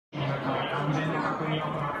Hey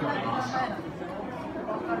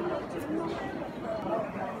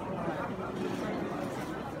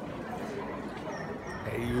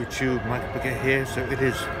YouTube, Mike Pickett here. So it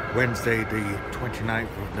is Wednesday the 29th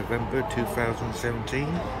of November 2017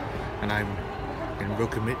 and I'm in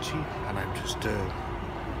Rokamichi and I'm just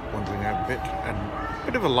wandering out a bit and a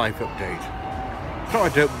bit of a life update. So I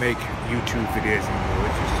don't make YouTube videos anymore,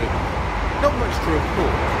 it's just not much to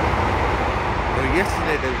report. Though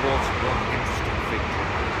yesterday there was one interesting thing.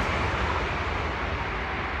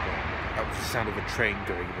 That was the sound of a train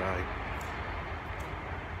going by.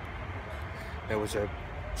 There was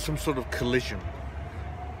some sort of collision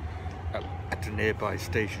at a nearby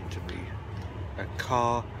station to me. A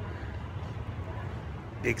car,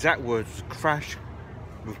 the exact words was crash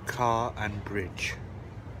with car and bridge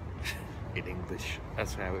in English.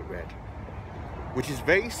 That's how it read. Which is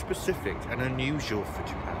very specific and unusual for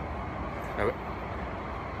Japan. Now,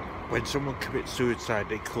 when someone commits suicide,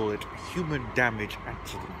 they call it human damage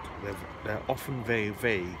accident. They're often very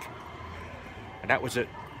vague. And that was at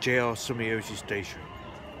JR Sumiyoshi Station,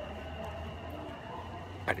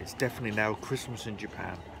 and it's definitely now Christmas in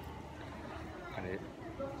Japan, and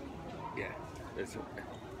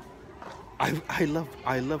I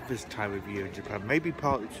love this time of year in Japan. Maybe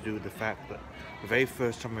partly to do with the fact that the very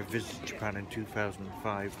first time I visited Japan in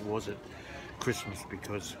 2005 was at Christmas,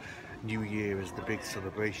 because New Year is the big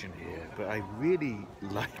celebration here. But I really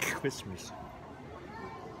like Christmas.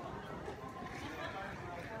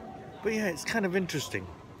 But yeah, it's kind of interesting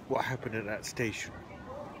what happened at that station.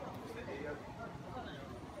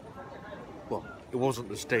 Well, it wasn't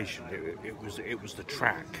the station, it was the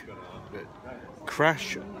track. The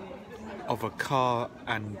crash of a car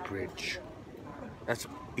and bridge. That's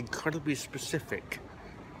incredibly specific.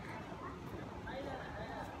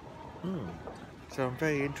 So I'm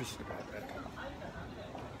very interested about that.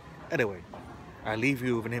 Anyway, I leave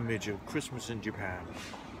you with an image of Christmas in Japan.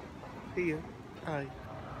 See ya. Bye.